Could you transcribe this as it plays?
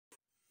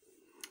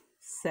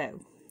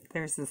So,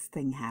 there's this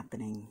thing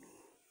happening.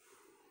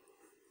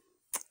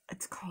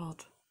 It's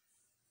called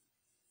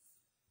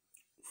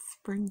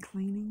spring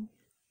cleaning.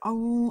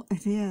 Oh,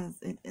 it is.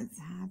 It is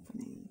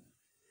happening.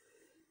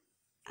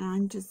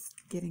 I'm just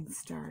getting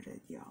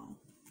started, y'all.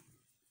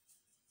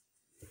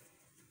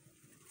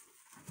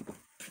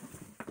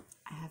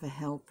 I have a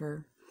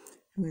helper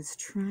who is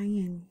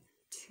trying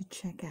to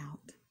check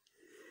out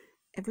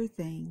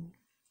everything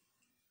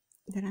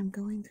that I'm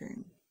going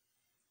through.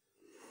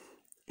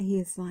 He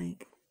is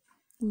like,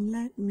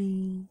 let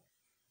me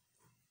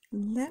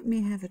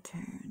have a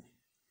turn.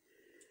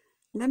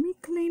 Let me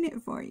clean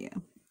it for you.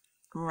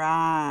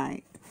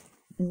 Right.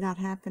 Not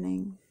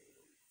happening.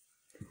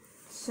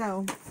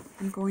 So,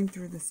 I'm going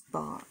through this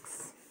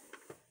box,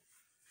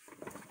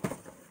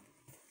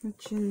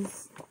 which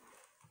is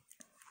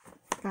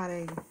got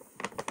a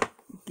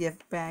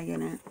gift bag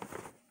in it.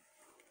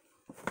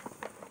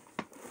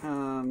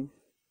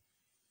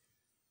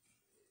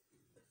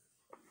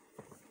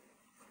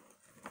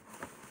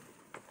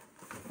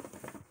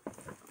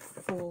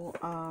 Full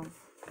of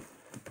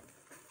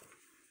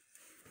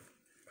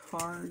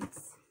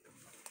cards.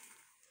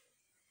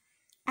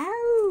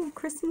 Oh,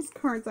 Christmas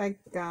cards I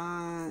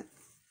got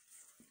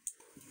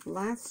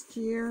last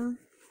year.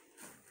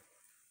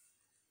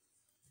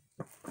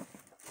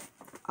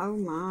 Oh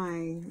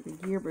my,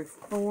 the year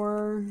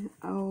before.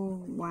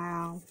 Oh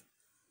wow.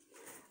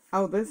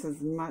 Oh, this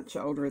is much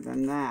older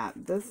than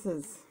that. This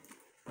is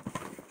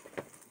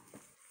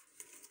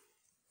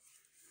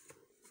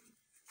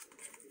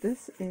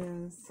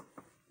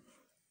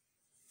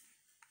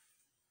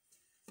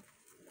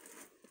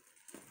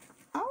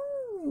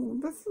oh,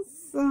 this is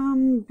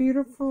some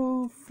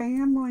beautiful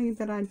family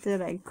that I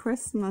did a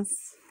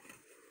Christmas.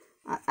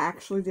 I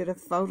actually did a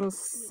photo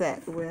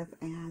set with,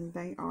 and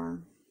they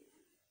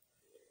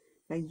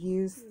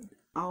used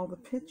all the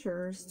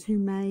pictures to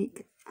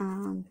make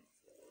a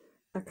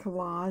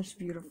collage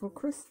beautiful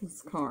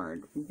Christmas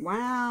card.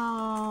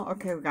 Wow.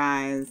 Okay,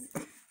 guys.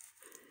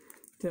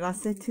 Did I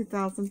say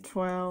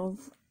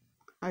 2012?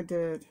 I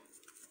did.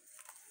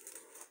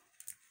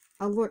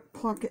 A little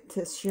pocket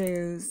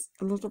tissues,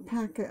 a little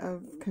packet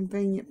of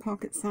convenient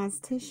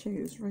pocket-sized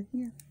tissues right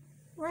here.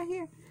 Right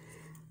here.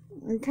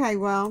 Okay,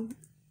 well,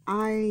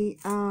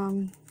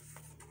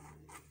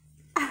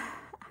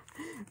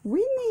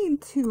 we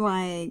need to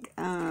like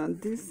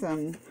do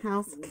some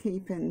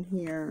housekeeping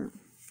here.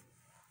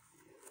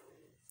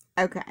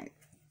 Okay.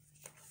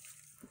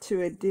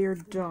 To a dear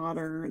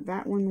daughter.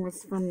 That one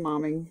was from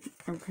Mommy.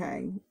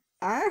 Okay.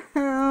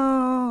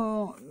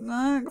 Oh,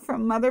 look,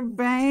 from Mother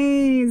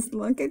Bays.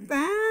 Look at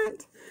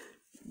that.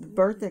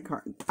 Birthday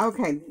card.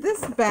 Okay,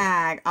 this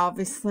bag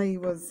obviously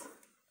was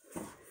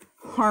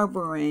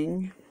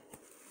harboring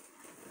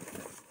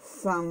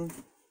some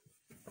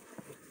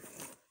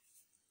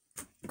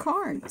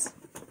cards.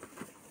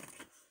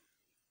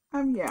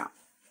 Oh, yeah.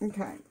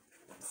 Okay.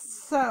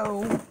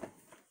 So,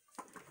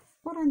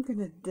 what I'm going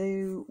to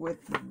do with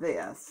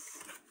this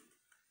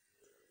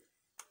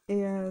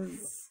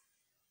is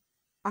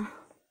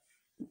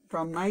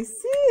from my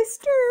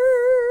sister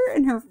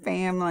and her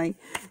family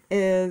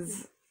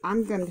is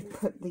I'm going to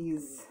put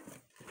these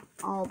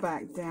all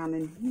back down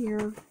in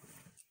here.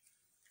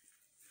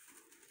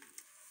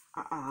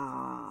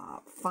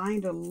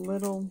 Find a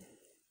little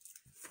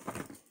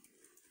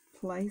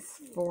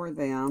place for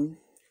them.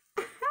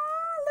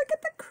 Look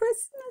at the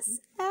Christmas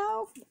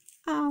elf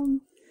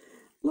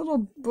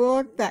little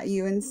book that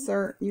you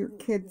insert your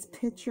kid's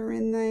picture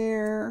in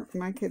there.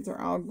 My kids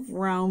are all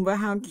grown, but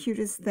how cute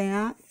is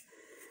that?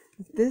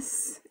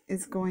 This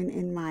is going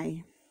in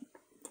my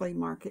flea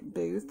market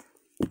booth.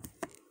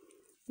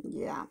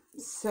 Yeah,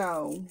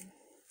 so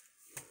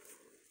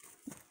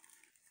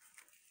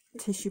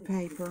tissue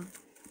paper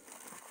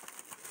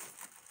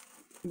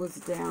was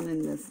down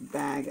in this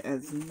bag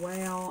as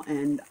well,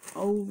 and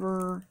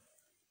over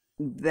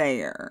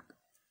there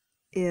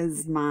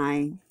is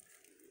my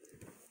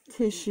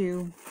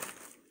tissue,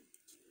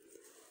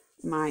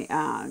 my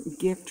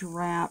gift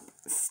wrap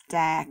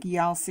stack.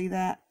 Y'all see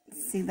that?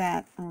 See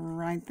that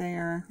right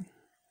there?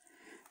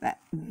 That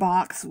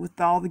box with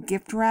all the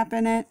gift wrap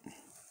in it.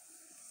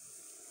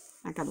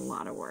 I got a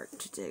lot of work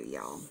to do,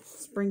 y'all.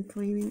 Spring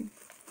cleaning.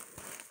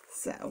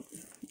 So,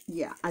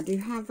 yeah, I do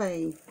have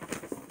a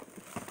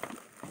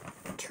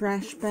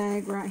trash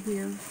bag right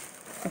here.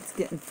 It's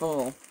getting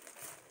full.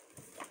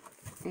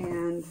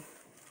 And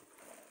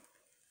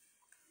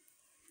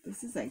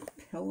this is a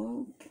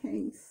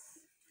pillowcase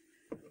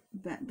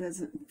that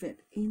doesn't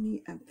fit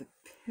any of the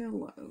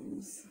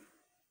pillows.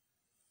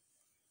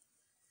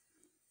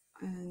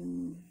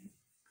 And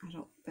I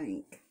don't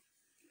think.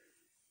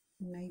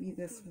 Maybe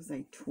this was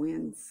a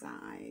twin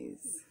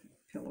size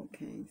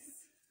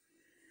pillowcase.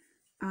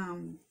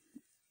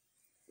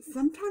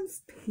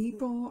 Sometimes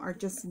people are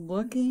just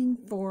looking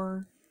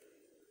for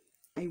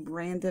a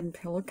random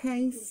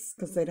pillowcase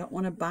because they don't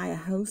want to buy a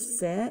whole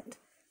set.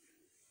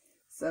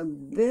 So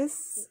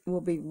this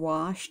will be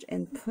washed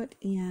and put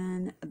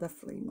in the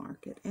flea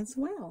market as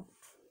well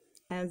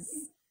as,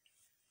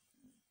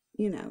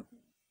 you know,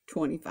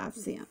 25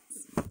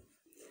 cents.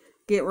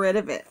 Get rid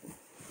of it,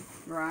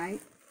 right?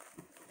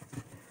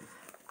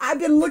 I've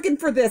been looking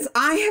for this.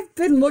 I have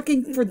been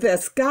looking for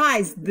this.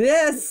 Guys,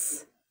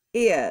 this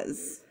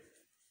is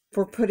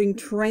for putting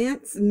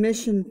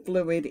transmission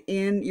fluid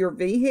in your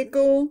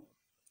vehicle.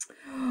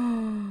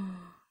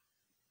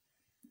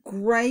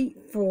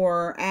 Great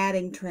for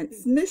adding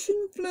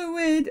transmission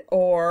fluid,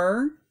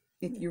 or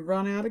if you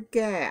run out of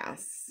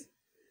gas,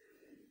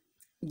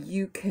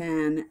 you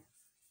can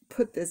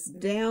put this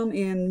down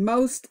in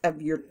most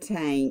of your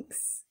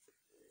tanks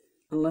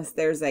unless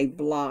there's a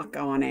block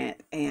on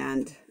it.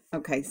 And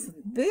okay, so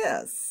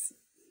this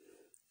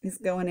is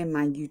going in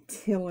my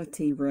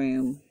utility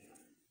room.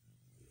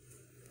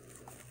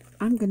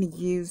 I'm going to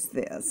use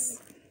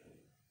this.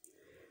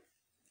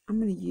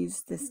 I'm going to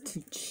use this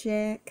to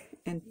check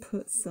and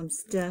put some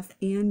stuff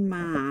in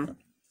my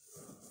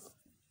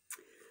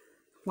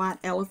white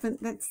elephant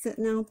that's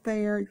sitting out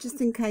there, just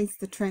in case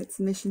the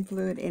transmission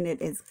fluid in it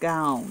is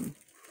gone.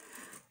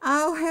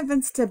 Oh,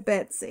 heavens to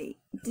Betsy.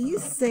 Do you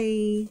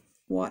see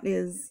what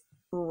is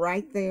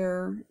right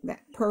there? That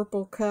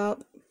purple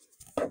cup?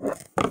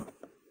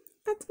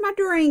 That's my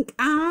drink.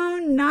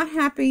 I'm not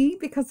happy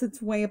because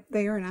it's way up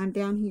there and I'm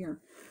down here.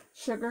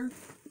 Sugar,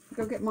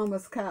 go get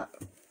Mama's cup.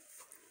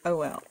 Oh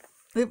well.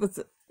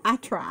 I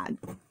tried.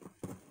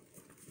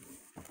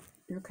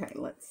 Okay,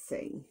 let's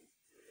see.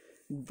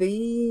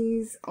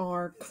 These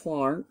are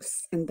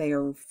Clark's, and they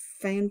are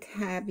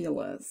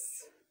fantabulous.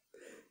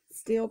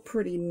 Still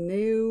pretty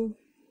new.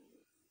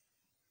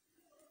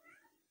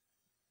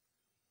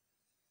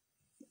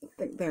 I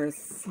think they're a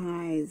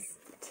size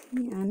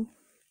 10.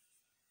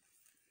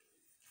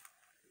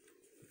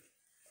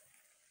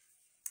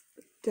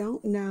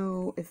 Don't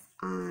know if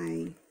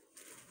I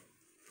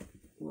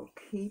will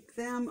keep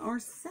them or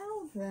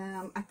sell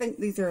them. I think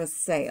these are a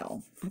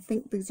sale. I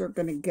think these are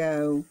going to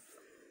go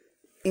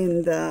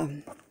in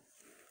the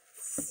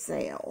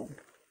sale.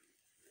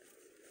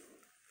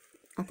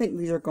 I think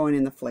these are going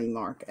in the flea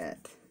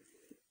market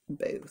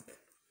booth.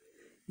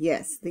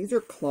 Yes, these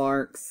are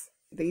Clark's.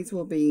 These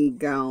will be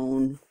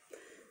gone.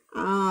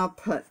 I'll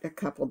put a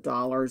couple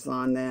dollars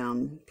on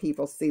them.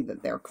 People see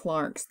that they're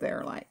Clark's.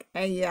 They're like,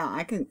 hey, yeah,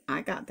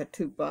 I got the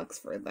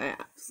 $2 for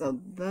that. So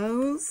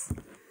those,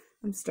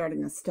 I'm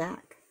starting a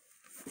stack.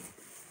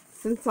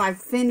 Since I've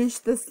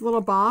finished this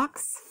little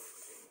box,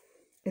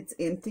 it's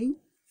empty.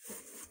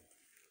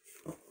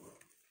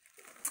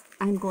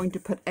 I'm going to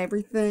put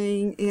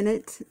everything in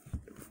it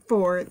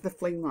for the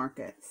flea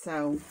market.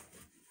 So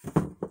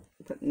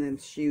putting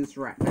those shoes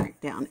right back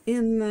down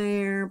in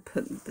there,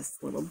 putting this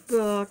little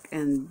book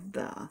and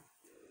the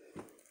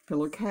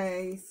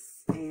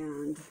pillowcase,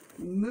 and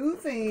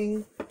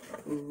moving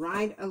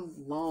right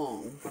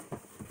along.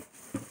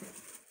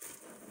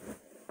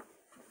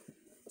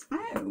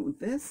 Oh,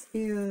 this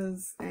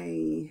is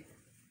a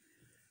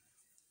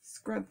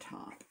scrub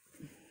top.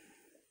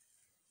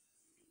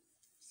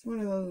 It's one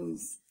of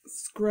those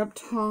scrub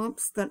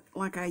tops that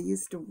like I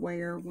used to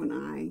wear when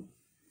I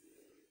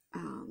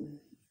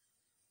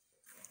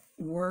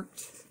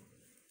worked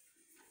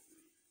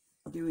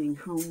doing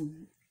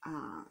home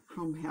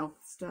health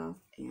stuff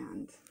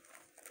and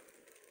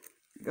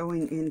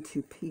going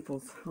into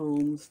people's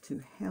homes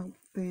to help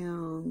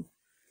them.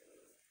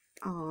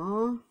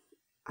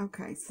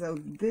 Okay, so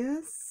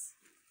this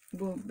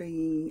will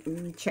be,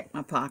 let me check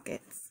my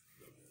pockets.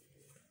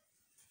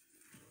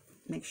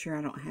 Make sure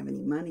I don't have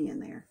any money in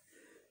there.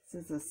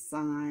 This is a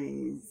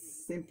size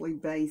Simply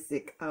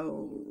Basic.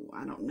 Oh,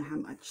 I don't know how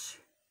much.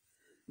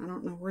 I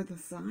don't know where the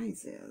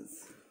size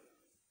is.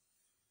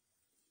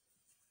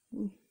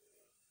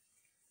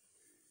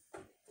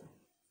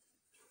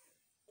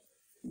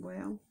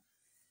 Well,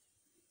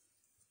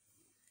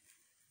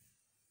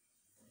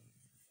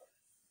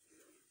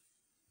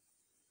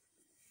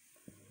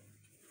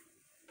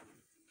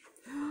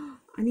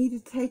 I need to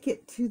take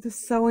it to the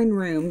sewing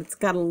room. It's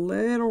got a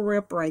little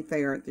rip right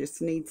there. It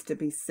just needs to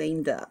be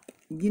seamed up.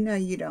 You know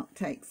you don't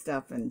take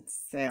stuff and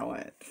sell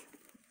it.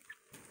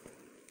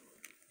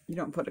 You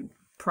don't put a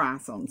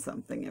price on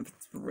something if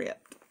it's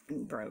ripped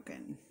and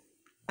broken.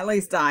 At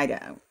least I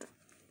don't.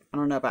 I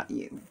don't know about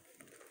you.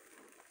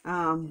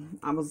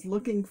 I was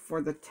looking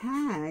for the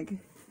tag,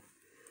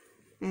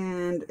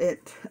 and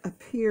it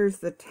appears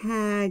the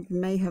tag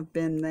may have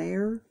been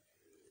there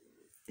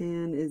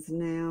and is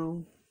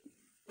now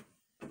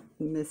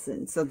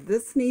missing. So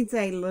this needs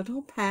a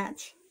little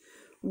patch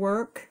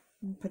work.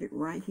 Put it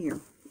right here.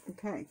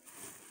 Okay.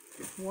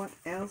 What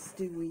else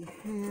do we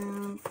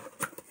have?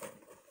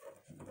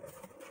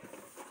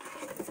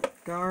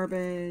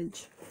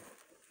 Garbage.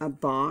 A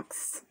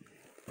box.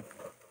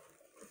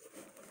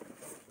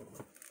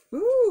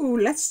 Ooh,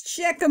 let's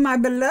check my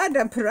blood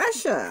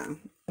pressure.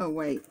 Oh,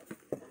 wait.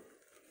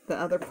 The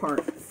other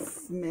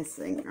part's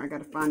missing. I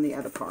gotta find the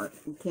other part.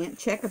 You can't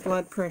check a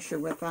blood pressure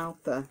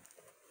without the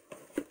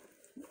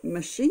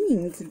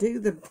machine to do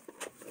the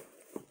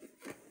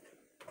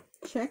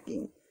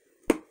checking.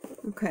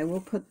 Okay, we'll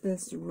put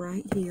this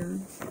right here.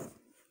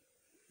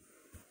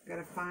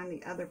 Gotta find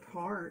the other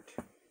part.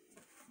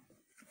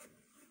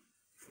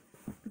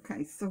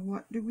 Okay, so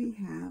what do we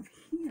have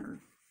here?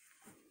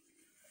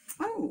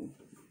 Oh,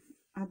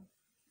 a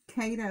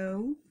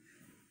Kato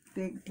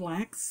big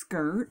black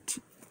skirt.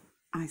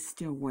 I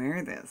still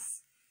wear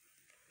this.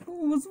 I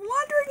was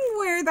wondering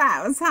where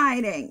that was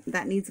hiding.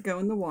 That needs to go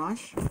in the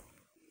wash.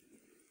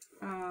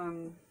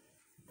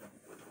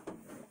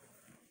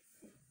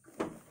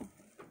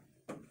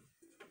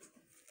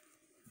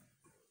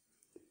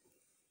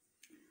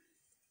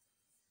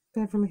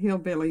 Beverly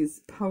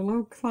Hillbillies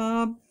Polo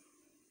Club.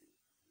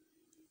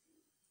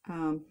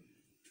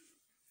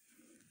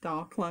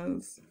 Doll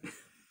clothes.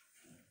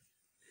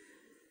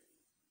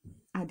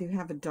 I do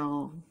have a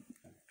doll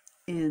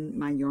in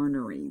my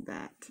yarnery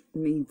that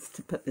needs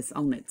to put this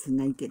on its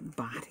naked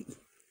body.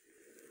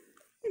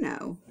 You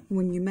know,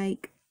 when you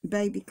make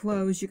baby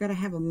clothes, you got to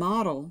have a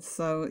model.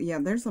 So, yeah,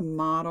 there's a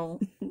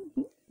model.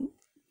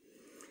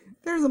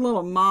 There's a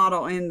little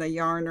model in the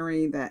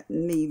yarnery that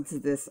needs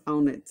this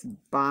on its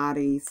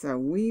body. So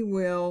we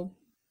will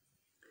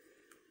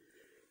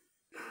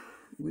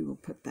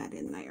put that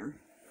in there.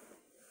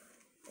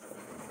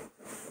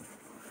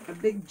 A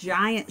big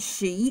giant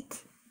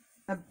sheet.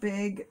 A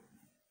big,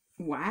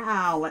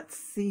 wow, let's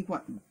see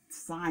what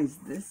size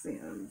this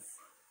is.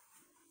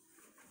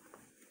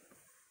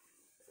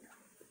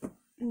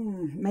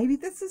 Maybe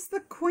this is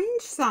the queen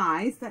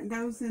size that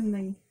goes in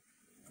the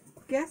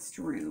guest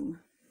room.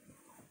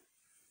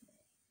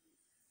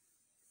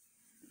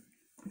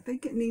 I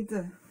think it needs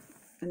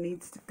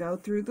to go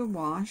through the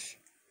wash.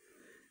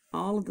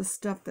 All of the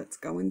stuff that's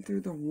going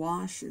through the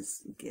wash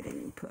is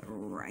getting put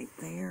right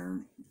there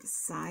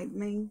beside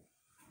me.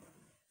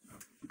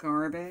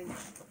 Garbage.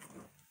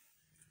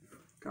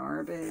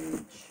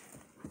 Garbage.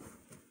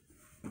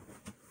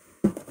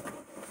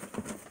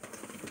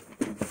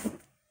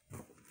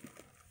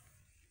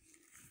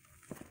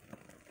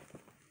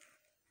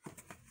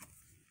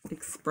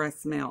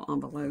 Express mail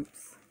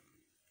envelopes.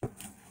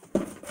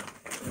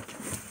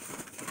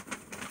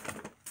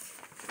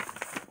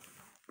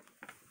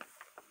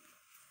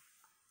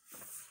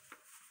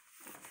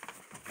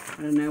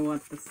 I don't know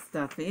what the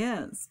stuff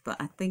is,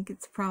 but I think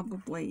it's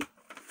probably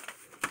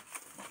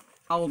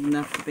old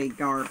enough to be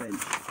garbage.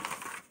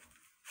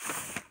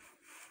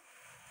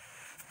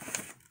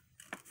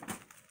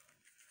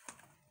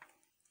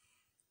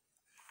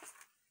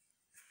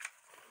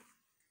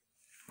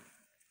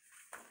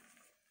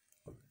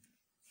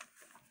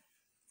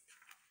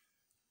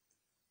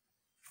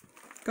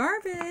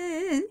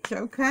 Garbage.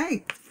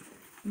 Okay.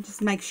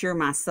 Just make sure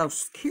my Social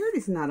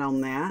Security's not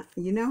on that.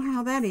 You know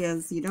how that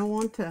is. You don't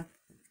want to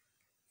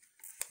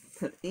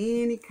put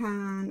any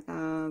kind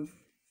of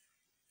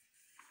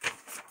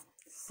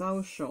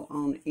social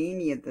on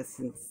any of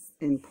this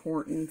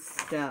important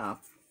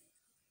stuff.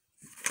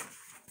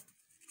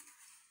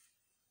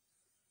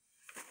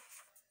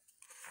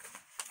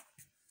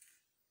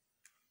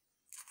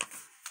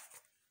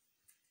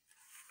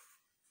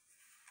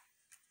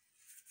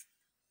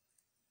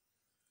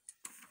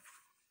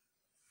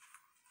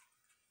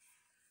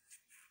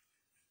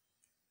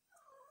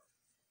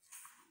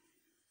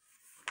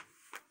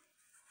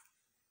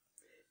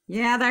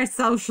 Yeah, there's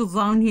socials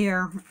on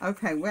here.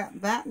 Okay, well,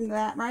 that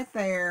right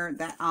there,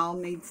 that all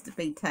needs to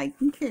be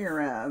taken care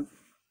of.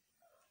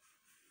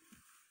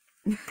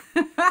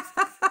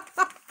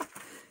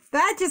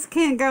 That just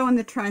can't go in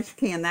the trash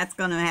can. That's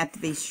going to have to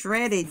be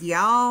shredded,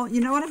 y'all.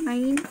 You know what I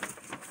mean?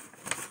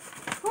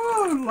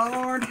 Oh,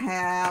 Lord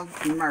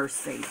have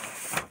mercy.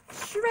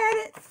 Shred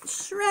it.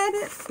 Shred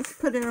it. Let's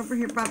put it over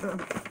here by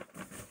the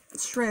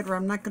shredder.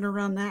 I'm not going to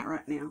run that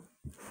right now.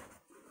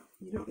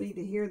 You don't need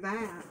to hear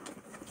that.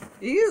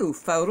 Ew,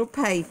 photo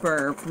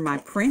paper for my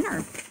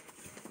printer.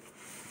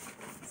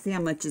 See how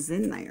much is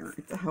in there.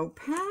 It's a whole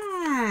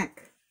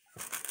pack.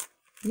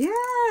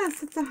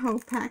 Yes, it's a whole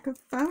pack of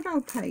photo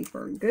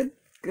paper.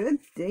 Good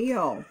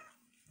deal.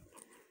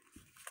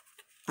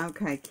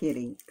 Okay,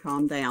 kitty,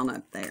 calm down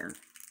up there.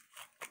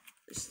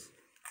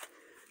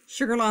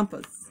 Sugar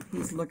Lumpus,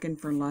 he's looking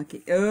for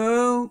Lucky.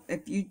 Oh,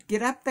 if you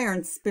get up there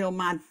and spill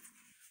my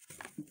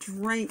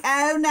drink.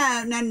 Oh,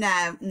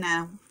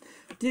 no.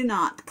 Do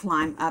not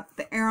climb up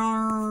there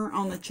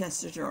on the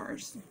chest of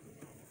drawers.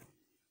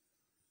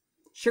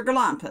 Sugar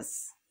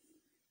Lumpus.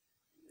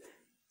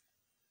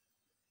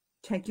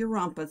 Take your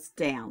rumpus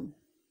down.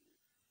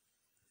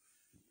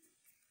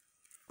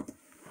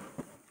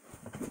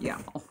 Yeah.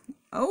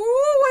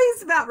 Oh,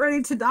 he's about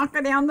ready to knock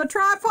it down the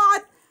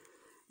tripod.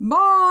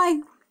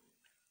 Bye.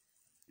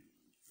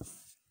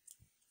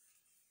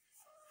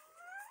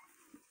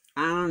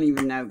 I don't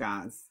even know,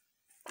 guys.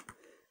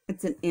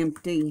 It's an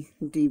empty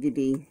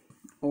DVD.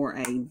 Or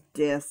a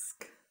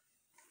disc,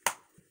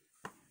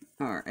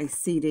 or a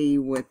CD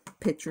with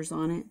pictures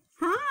on it.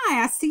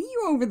 Hi, I see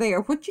you over there.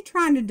 What you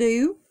trying to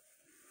do?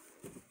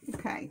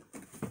 Okay.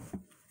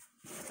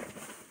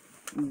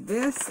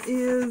 This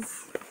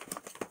is...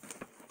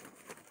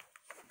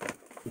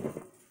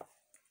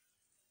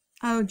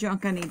 oh,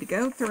 junk I need to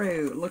go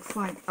through. It looks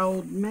like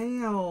old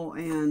mail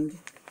and...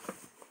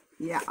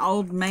 yeah,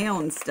 old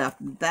mail and stuff.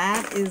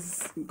 That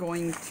is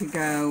going to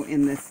go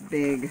in this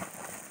big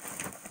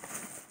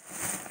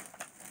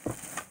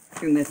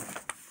stocking this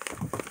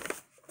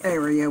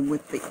area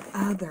with the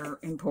other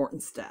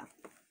important stuff.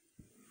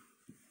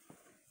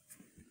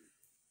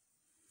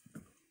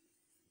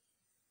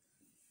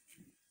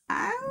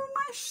 Oh,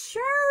 my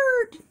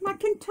shirt, my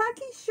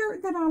Kentucky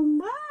shirt that I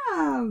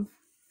love.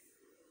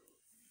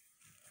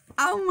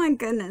 Oh my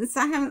goodness,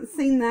 I haven't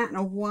seen that in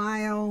a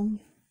while.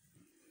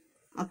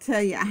 I'll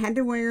tell you, I had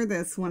to wear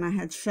this when I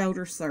had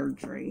shoulder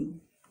surgery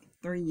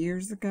 3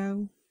 years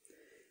ago.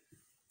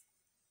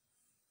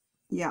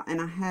 Yeah,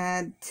 and I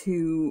had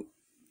to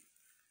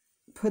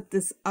put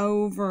this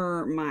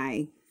over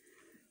my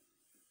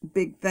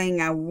big thing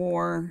I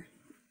wore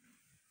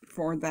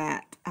for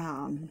that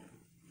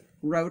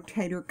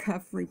rotator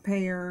cuff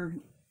repair.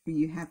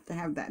 You have to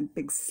have that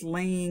big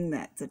sling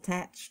that's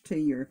attached to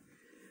your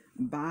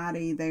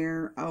body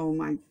there. Oh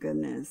my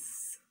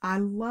goodness, I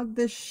love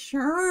this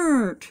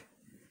shirt.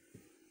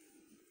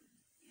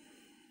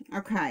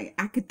 Okay,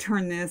 I could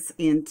turn this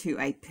into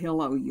a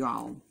pillow,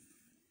 y'all.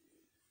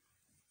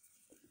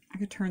 I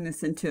could turn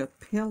this into a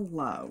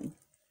pillow.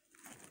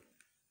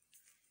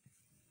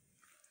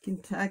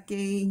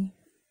 Kentucky,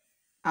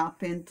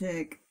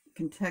 authentic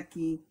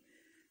Kentucky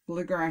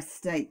Bluegrass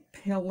State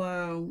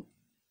pillow,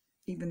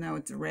 even though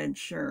it's a red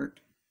shirt.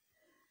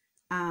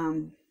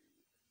 Well,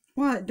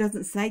 it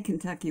doesn't say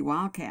Kentucky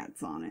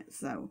Wildcats on it,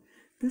 so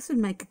this would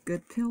make a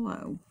good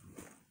pillow.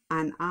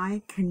 And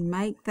I can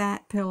make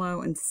that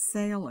pillow and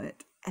sell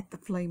it at the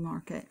flea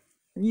market.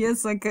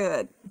 Yes, I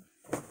could.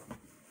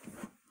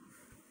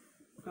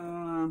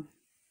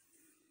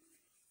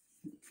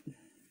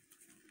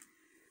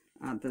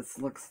 This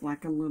looks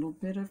like a little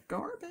bit of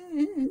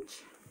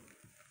garbage.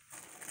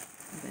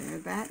 There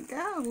that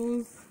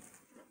goes.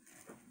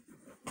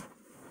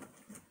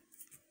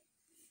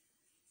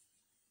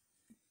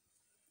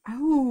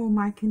 Oh,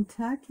 my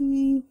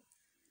Kentucky,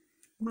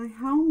 my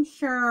home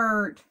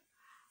shirt.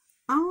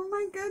 Oh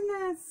my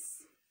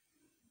goodness.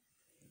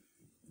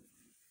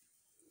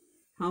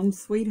 Home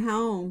sweet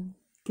home,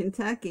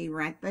 Kentucky,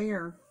 right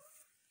there.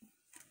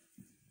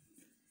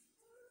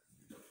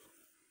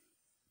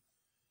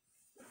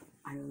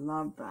 I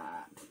love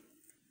that.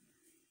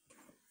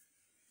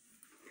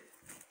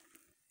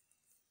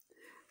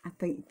 I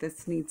think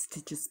this needs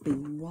to just be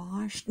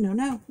washed. No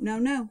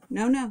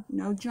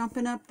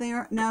jumping up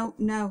there. No,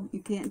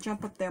 you can't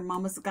jump up there.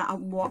 Mama's got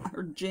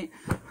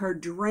her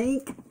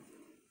drink.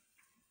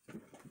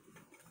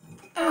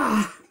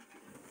 Ugh.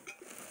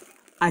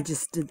 I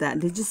just did that.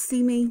 Did you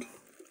see me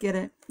get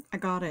it? I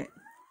got it.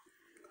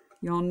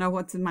 Y'all know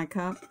what's in my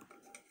cup?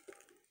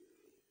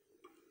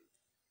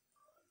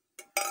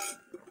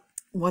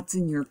 What's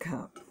in your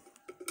cup?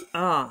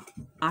 I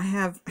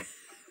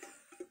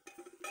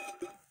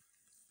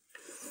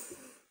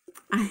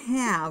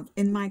have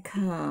in my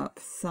cup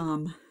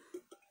some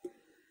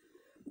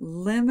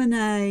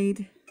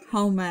lemonade,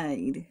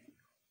 homemade,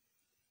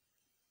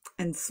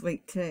 and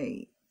sweet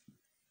tea.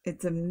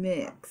 It's a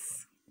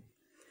mix.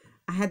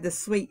 I had the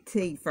sweet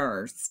tea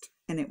first,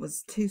 and it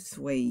was too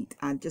sweet.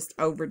 I just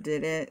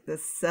overdid it. The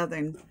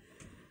southern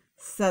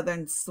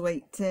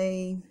sweet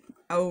tea,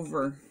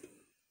 overly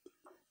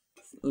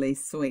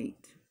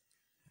sweet.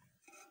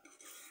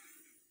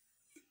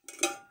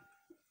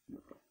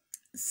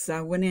 So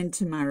I went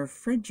into my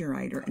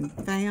refrigerator and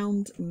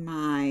found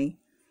my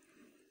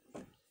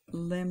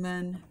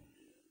lemon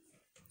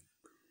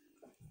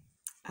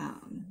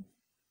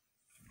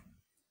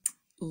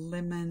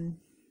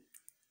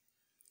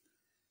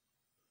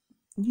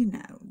you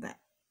know, that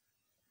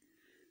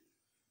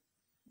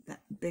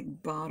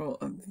big bottle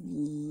of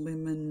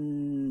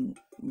lemon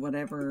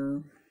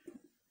whatever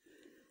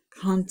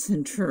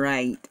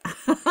concentrate.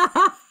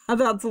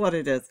 That's what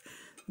it is,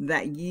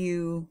 that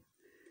you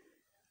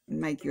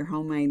make your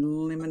homemade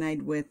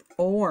lemonade with,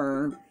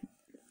 or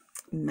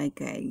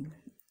make a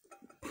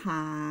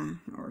pie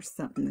or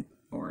something,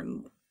 or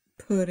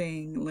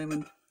pudding,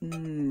 lemon.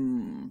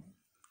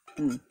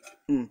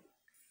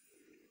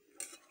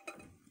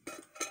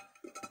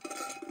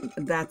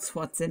 That's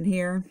what's in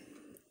here.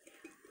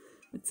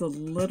 It's a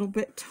little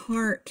bit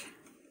tart.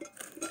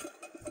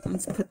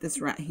 Let's put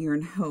this right here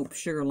and hope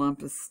Sugar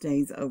Lumpus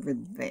stays over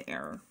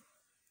there.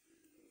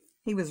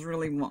 He was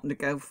really wanting to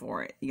go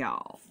for it,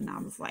 y'all. And I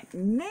was like,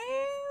 no.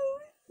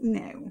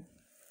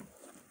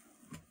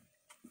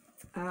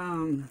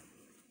 A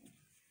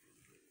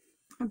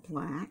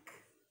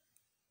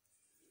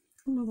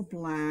little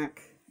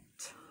black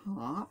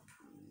top.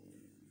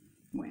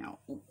 Well,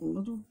 a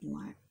little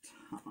black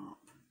top.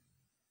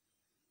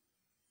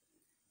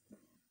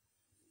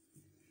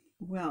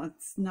 Well,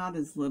 it's not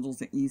as little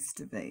as it used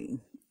to be.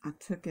 I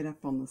took it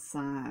up on the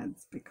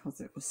sides because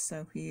it was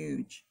so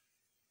huge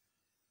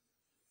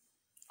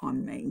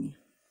on me.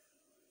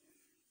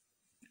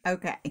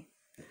 Okay.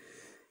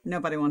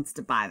 Nobody wants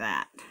to buy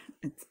that.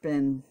 It's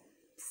been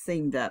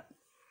seamed up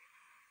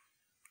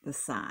the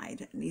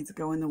side. It needs to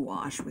go in the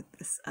wash with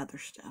this other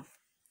stuff,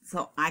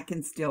 so I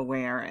can still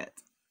wear it.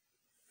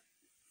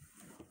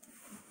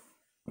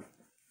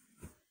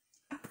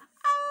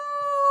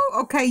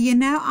 Oh, okay, you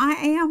know, I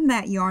am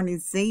that Yarny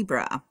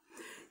Zebra.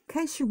 In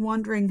case you're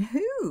wondering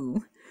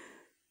who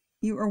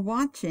You are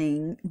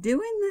watching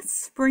Doing the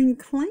Spring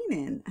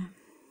Cleaning.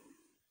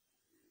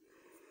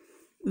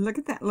 Look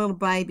at that little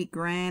baby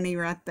granny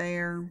right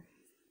there.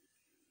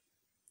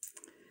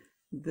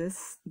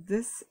 This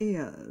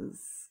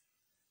is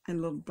a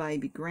little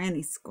baby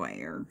granny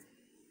square.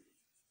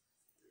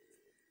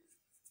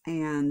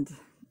 And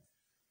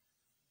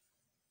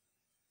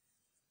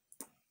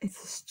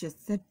it's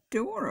just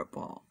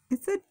adorable.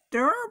 It's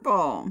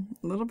adorable.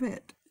 A little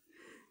bit.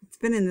 It's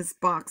been in this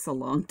box a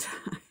long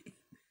time.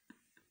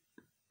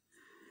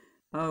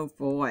 Oh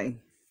boy.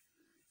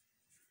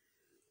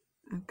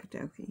 Okie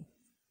dokie.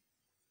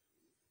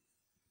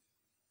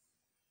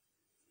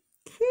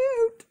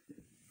 Cute.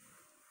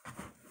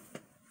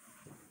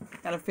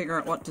 Got to figure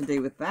out what to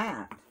do with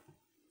that.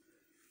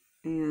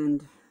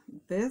 And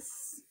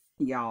this,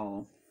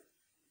 y'all,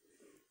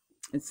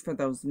 is for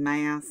those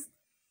masks,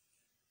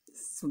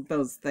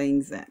 those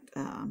things that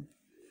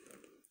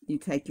you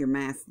take your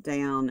mask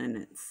down and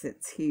it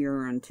sits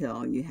here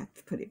until you have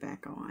to put it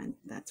back on.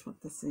 That's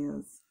what this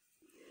is.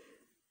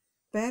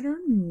 Better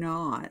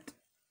not.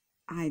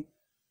 I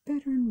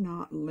better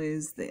not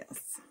lose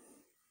this.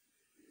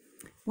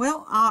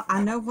 Well,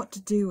 I know what to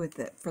do with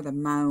it for the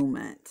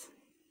moment.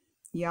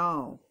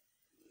 Y'all,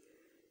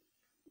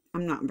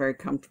 I'm not very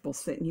comfortable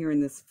sitting here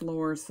in this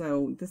floor,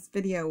 so this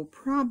video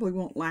probably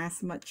won't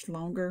last much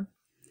longer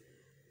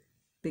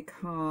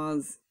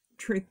because,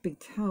 truth be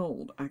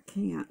told, I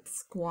can't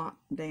squat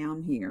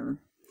down here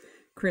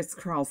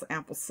crisscross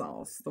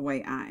applesauce the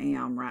way I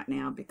am right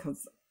now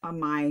because of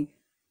my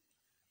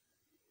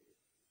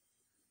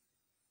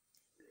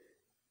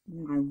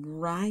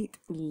right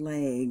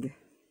leg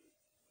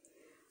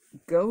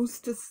goes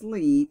to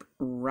sleep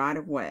right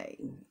away.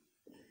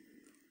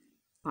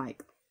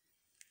 Like,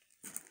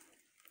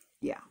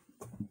 yeah.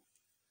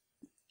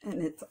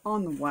 And it's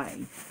on the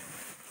way.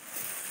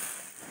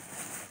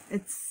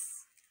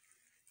 It's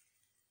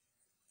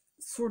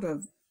sort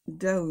of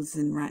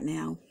dozing right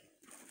now.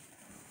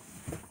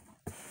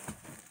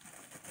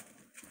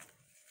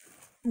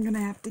 I'm gonna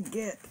have to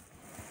get,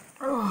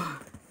 I'm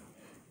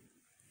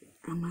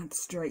gonna have to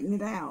straighten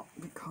it out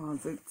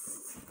because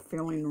it's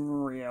feeling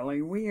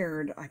really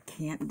weird. I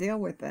can't deal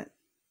with it.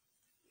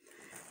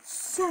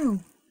 So,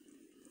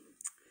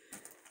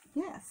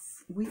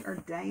 yes, we are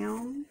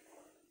down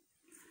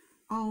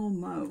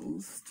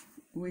almost.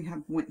 We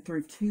have went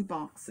through 2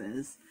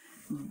 boxes.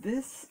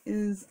 This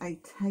is a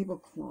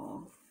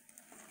tablecloth,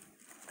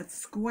 a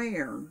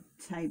square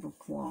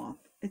tablecloth.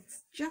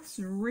 It's just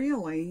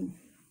really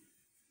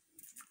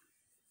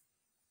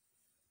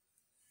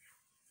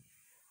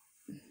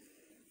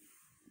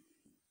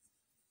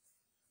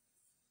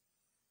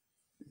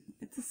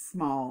it's a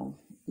small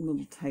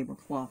little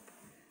tablecloth.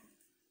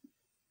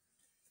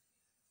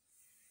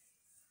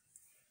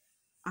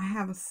 I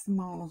have a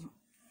small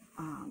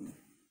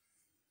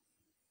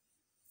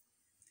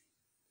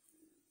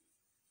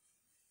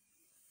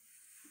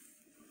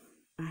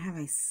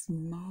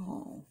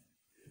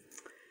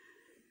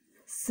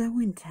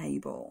sewing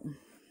table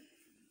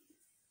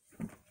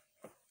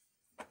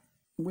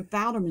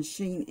without a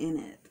machine in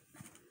it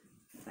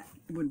that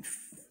would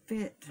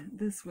fit.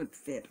 This would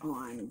fit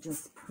on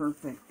just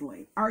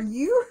perfectly. Are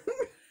you?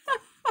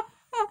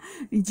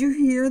 Did you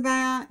hear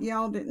that?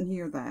 Y'all didn't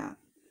hear that.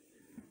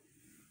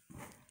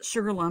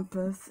 Sugar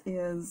Lumpus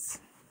is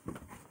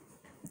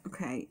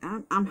okay.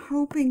 I'm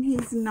hoping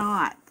he's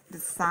not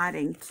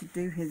deciding to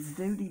do his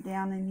duty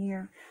down in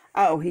here.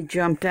 Oh, he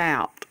jumped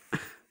out.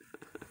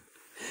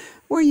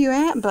 Where you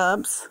at,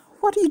 Bubs?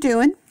 What are you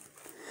doing?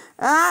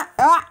 I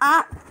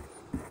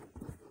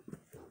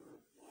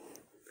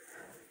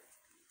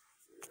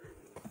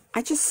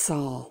just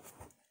saw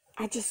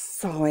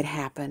it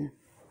happen.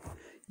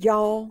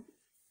 Y'all,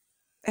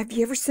 have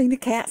you ever seen a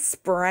cat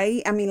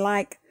spray? I mean,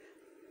 like,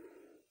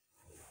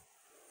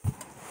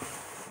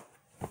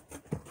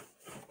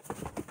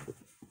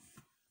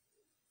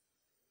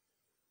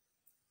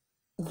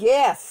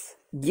 yes,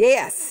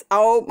 yes.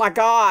 Oh my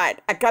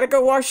God. I gotta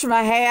go wash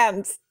my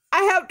hands.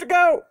 I have to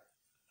go.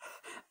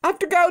 I have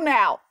to go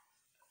now.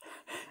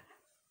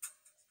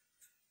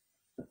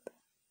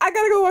 I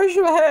gotta go wash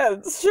my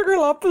hands. Sugar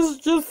Lumpus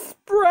just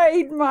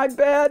sprayed my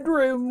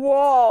bedroom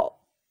wall.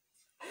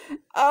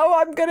 Oh,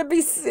 I'm gonna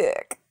be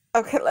sick.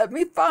 Okay, let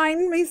me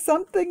find me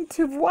something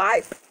to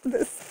wipe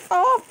this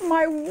off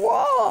my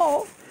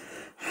wall.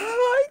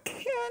 I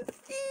can't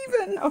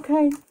even.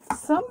 Okay,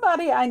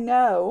 somebody I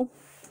know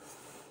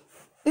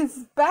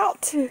is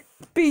about to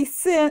be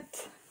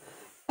sent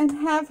and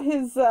have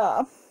his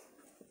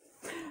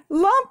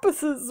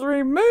lumpuses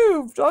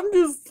removed. I'm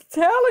just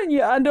telling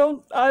you, I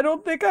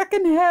don't think I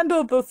can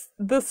handle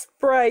the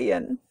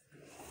spraying.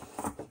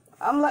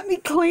 Let me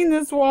clean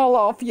this wall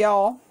off,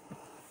 y'all.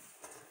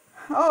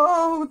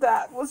 Oh,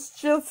 that was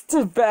just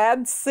a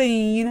bad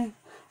scene.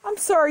 I'm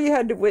sorry you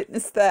had to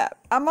witness that.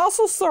 I'm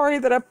also sorry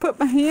that I put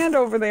my hand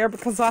over there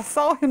because I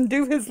saw him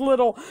do his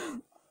little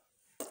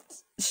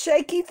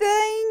shaky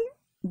thing.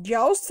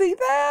 Y'all see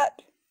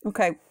that?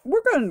 Okay,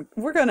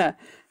 we're gonna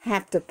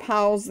have to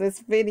pause this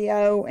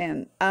video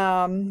and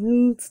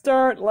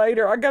start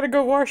later. I gotta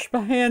go wash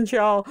my hands,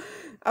 y'all.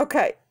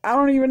 Okay, I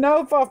don't even know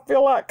if I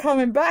feel like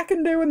coming back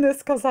and doing this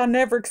because I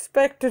never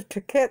expected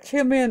to catch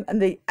him in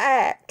the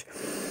act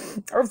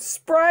of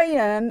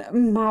spraying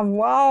my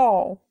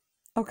wall.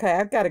 Okay,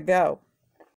 I've got to go.